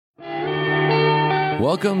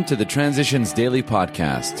Welcome to the Transitions Daily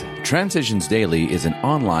podcast. Transitions Daily is an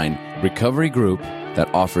online recovery group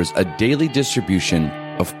that offers a daily distribution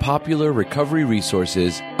of popular recovery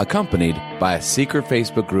resources accompanied by a secret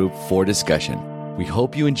Facebook group for discussion. We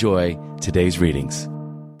hope you enjoy today's readings.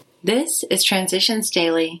 This is Transitions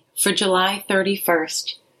Daily for July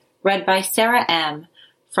 31st, read by Sarah M.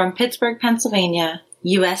 from Pittsburgh, Pennsylvania,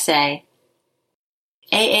 USA.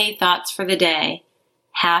 AA Thoughts for the Day,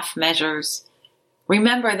 Half Measures.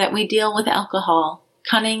 Remember that we deal with alcohol,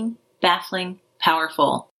 cunning, baffling,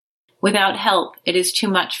 powerful. Without help, it is too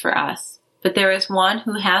much for us. But there is one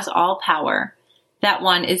who has all power. That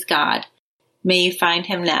one is God. May you find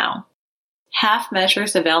him now. Half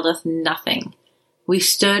measures availed us nothing. We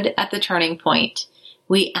stood at the turning point.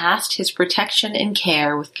 We asked his protection and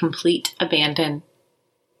care with complete abandon.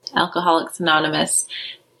 Alcoholics Anonymous,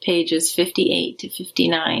 pages 58 to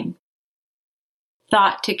 59.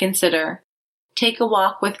 Thought to consider. Take a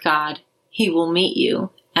walk with God. He will meet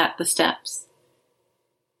you at the steps.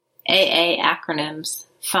 AA acronyms.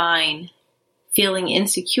 FINE. Feeling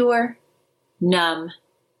insecure, numb,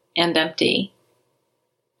 and empty.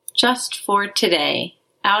 Just for today,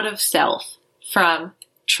 out of self, from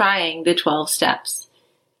Trying the 12 Steps.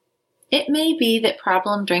 It may be that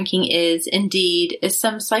problem drinking is, indeed, as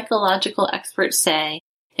some psychological experts say,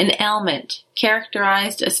 an ailment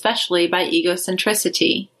characterized especially by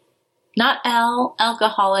egocentricity. Not all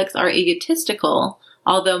alcoholics are egotistical,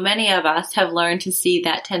 although many of us have learned to see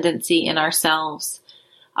that tendency in ourselves.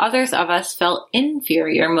 Others of us felt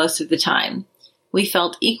inferior most of the time. We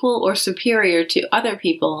felt equal or superior to other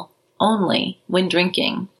people only when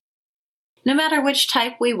drinking. No matter which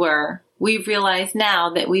type we were, we realize now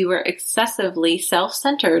that we were excessively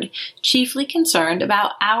self-centered, chiefly concerned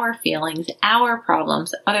about our feelings, our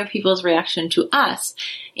problems, other people's reaction to us,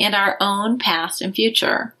 and our own past and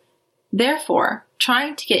future. Therefore,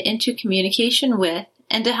 trying to get into communication with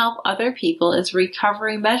and to help other people is a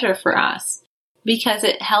recovery measure for us, because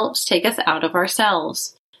it helps take us out of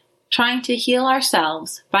ourselves. Trying to heal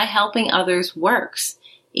ourselves by helping others works,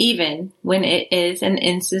 even when it is an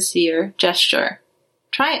insincere gesture.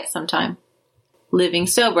 Try it sometime. Living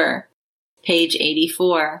Sober, page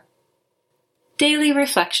 84. Daily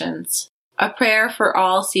Reflections. A prayer for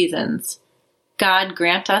all seasons. God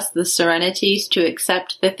grant us the serenities to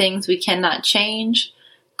accept the things we cannot change,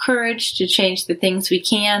 courage to change the things we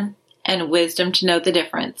can, and wisdom to know the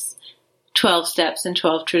difference. 12 Steps and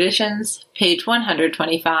 12 Traditions, page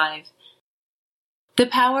 125. The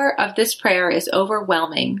power of this prayer is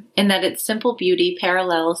overwhelming in that its simple beauty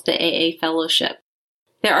parallels the AA fellowship.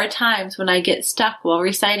 There are times when I get stuck while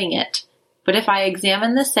reciting it, but if I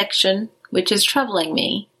examine the section which is troubling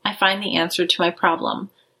me, I find the answer to my problem.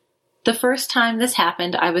 The first time this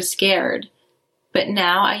happened, I was scared, but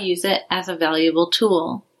now I use it as a valuable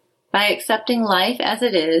tool. By accepting life as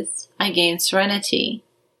it is, I gain serenity.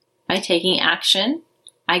 By taking action,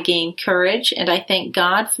 I gain courage, and I thank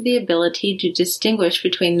God for the ability to distinguish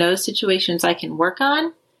between those situations I can work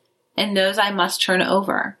on and those I must turn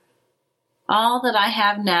over. All that I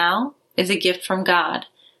have now is a gift from God.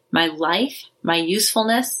 My life, my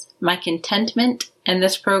usefulness, my contentment, and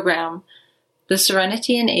this program. The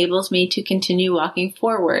serenity enables me to continue walking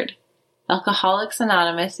forward. Alcoholics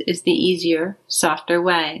Anonymous is the easier, softer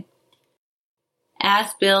way.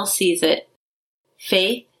 As Bill sees it.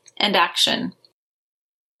 Faith and action.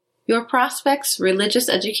 Your prospect's religious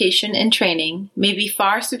education and training may be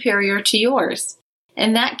far superior to yours.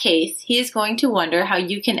 In that case, he is going to wonder how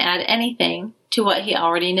you can add anything to what he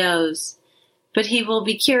already knows. But he will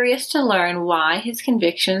be curious to learn why his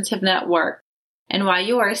convictions have not worked, and why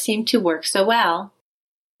yours seem to work so well.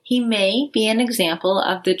 He may be an example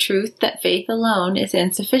of the truth that faith alone is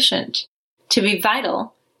insufficient. To be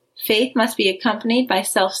vital, faith must be accompanied by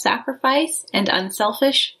self-sacrifice and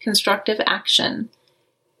unselfish, constructive action.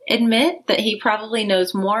 Admit that he probably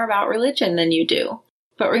knows more about religion than you do,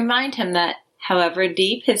 but remind him that, however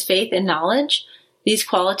deep his faith and knowledge, these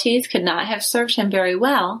qualities could not have served him very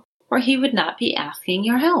well, or he would not be asking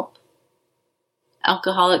your help.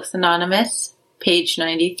 Alcoholics Anonymous, page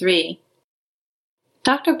 93.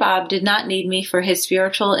 Dr. Bob did not need me for his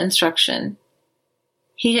spiritual instruction.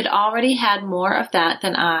 He had already had more of that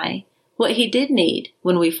than I. What he did need,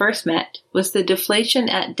 when we first met, was the deflation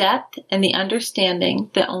at depth and the understanding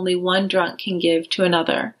that only one drunk can give to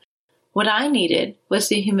another. What I needed was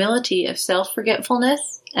the humility of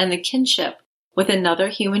self-forgetfulness and the kinship with another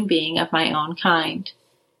human being of my own kind.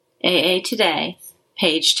 AA Today,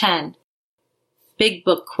 page 10. Big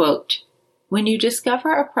Book quote. When you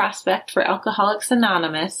discover a prospect for Alcoholics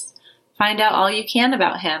Anonymous, find out all you can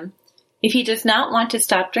about him. If he does not want to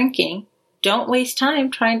stop drinking, Don't waste time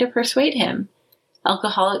trying to persuade him.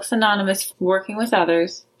 Alcoholics Anonymous Working with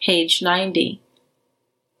Others, page 90.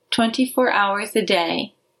 24 hours a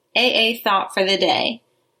day. AA thought for the day.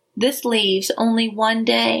 This leaves only one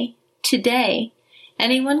day. Today.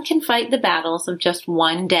 Anyone can fight the battles of just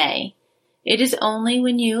one day. It is only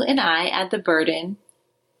when you and I add the burden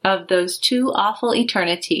of those two awful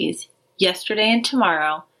eternities, yesterday and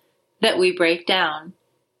tomorrow, that we break down.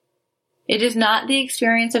 It is not the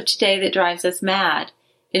experience of today that drives us mad.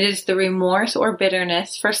 It is the remorse or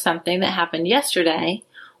bitterness for something that happened yesterday,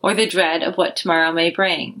 or the dread of what tomorrow may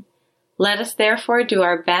bring. Let us therefore do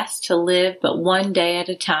our best to live but one day at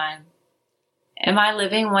a time. Am I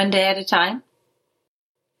living one day at a time?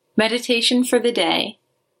 Meditation for the day.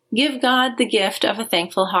 Give God the gift of a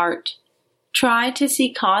thankful heart. Try to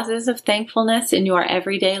see causes of thankfulness in your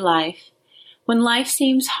everyday life. When life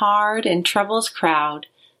seems hard and troubles crowd,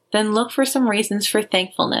 then look for some reasons for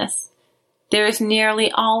thankfulness. There is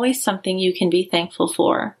nearly always something you can be thankful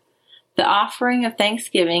for. The offering of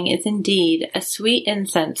thanksgiving is indeed a sweet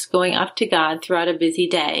incense going up to God throughout a busy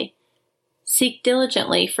day. Seek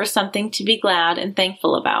diligently for something to be glad and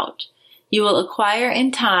thankful about. You will acquire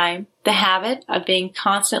in time the habit of being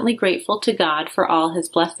constantly grateful to God for all His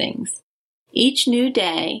blessings. Each new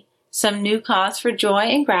day, some new cause for joy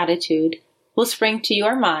and gratitude will spring to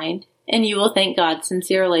your mind, and you will thank God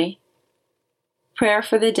sincerely. Prayer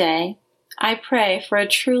for the day. I pray for a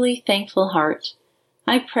truly thankful heart.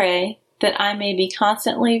 I pray that I may be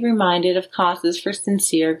constantly reminded of causes for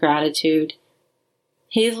sincere gratitude.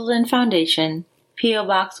 Hazelden Foundation, P.O.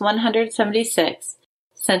 Box 176,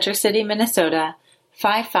 Center City, Minnesota,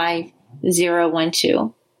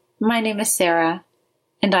 55012. My name is Sarah,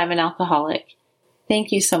 and I'm an alcoholic.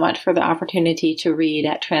 Thank you so much for the opportunity to read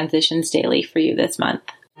at Transitions Daily for you this month.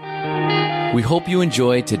 We hope you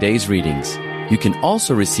enjoyed today's readings. You can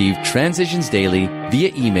also receive Transitions Daily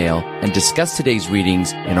via email and discuss today's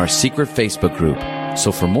readings in our secret Facebook group.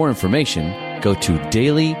 So for more information, go to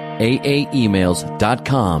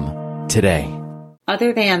dailyaaemails.com today.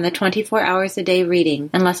 Other than the 24 hours a day reading,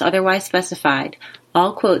 unless otherwise specified,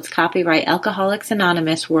 all quotes copyright Alcoholics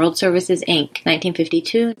Anonymous World Services, Inc.,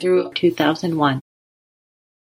 1952 through 2001.